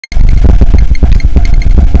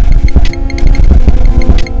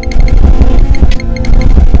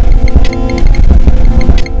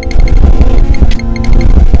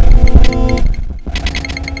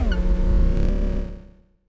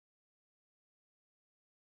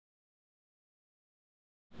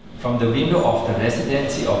From the window of the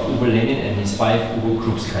residency of Ubu Lenin and his wife Ubu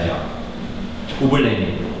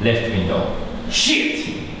Lenin, left window. Shit!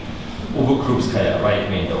 Ubu right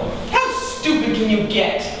window. How stupid can you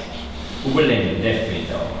get? Ubu Lenin, left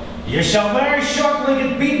window. You shall very shortly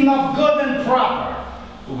get beaten up good and proper.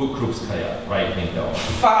 Ubu right window.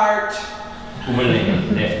 Fart. Ubu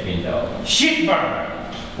Lenin, left window.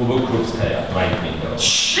 Shitburger. Ubu right window.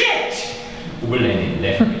 Shit! Ubu Lenin,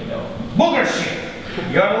 left window. Booger shit!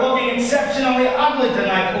 You're looking exceptionally ugly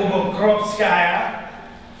tonight, Ubu Krupskaya.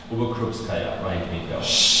 Ubu right window.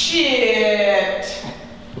 Shit!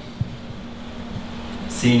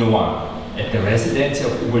 Scene 1. At the residence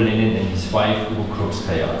of Ubu Lenin and his wife Ubu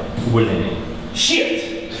Ubu Lenin.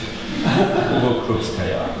 Shit! Ubu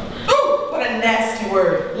Ooh, what a nasty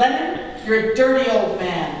word. Lenin, you're a dirty old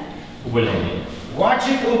man. Ubu Lenin. Watch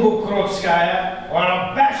it, Ubu Krupskaya, or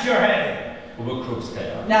I'll bash your head.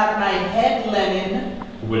 Ubu Not my head, Lenin.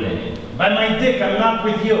 Ubu Lenin. By my dick, I'm not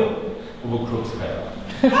with you. Ubu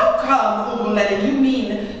How come, Ubu Lenin? You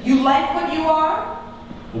mean you like what you are?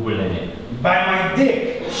 Ubu Lenin. By my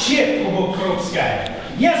dick. Shit, Ubu Krupskaya.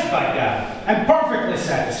 Yes, by God, I'm perfectly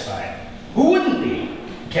satisfied. Who wouldn't be?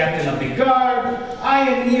 Captain of the Guard, eye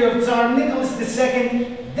and ear of Tsar Nicholas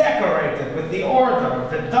II, decorated with the Order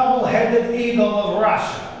of the Double-Headed Eagle of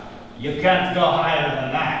Russia. You can't go higher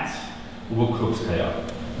than that. Ubu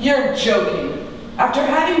You're joking. After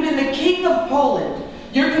having been the king of Poland,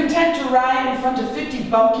 you're content to ride in front of 50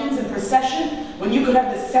 bumpkins in procession when you could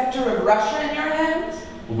have the scepter of Russia in your hands?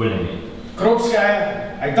 Ubu Lenin.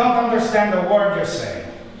 Krupskaya, I don't understand a word you're saying.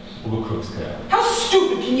 Ubu How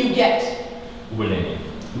stupid can you get? Ubu Lenin.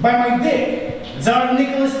 By my dick, Tsar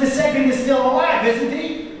Nicholas II is still alive, isn't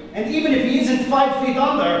he? And even if he isn't 5 feet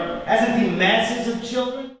under, hasn't he masses of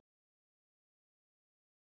children?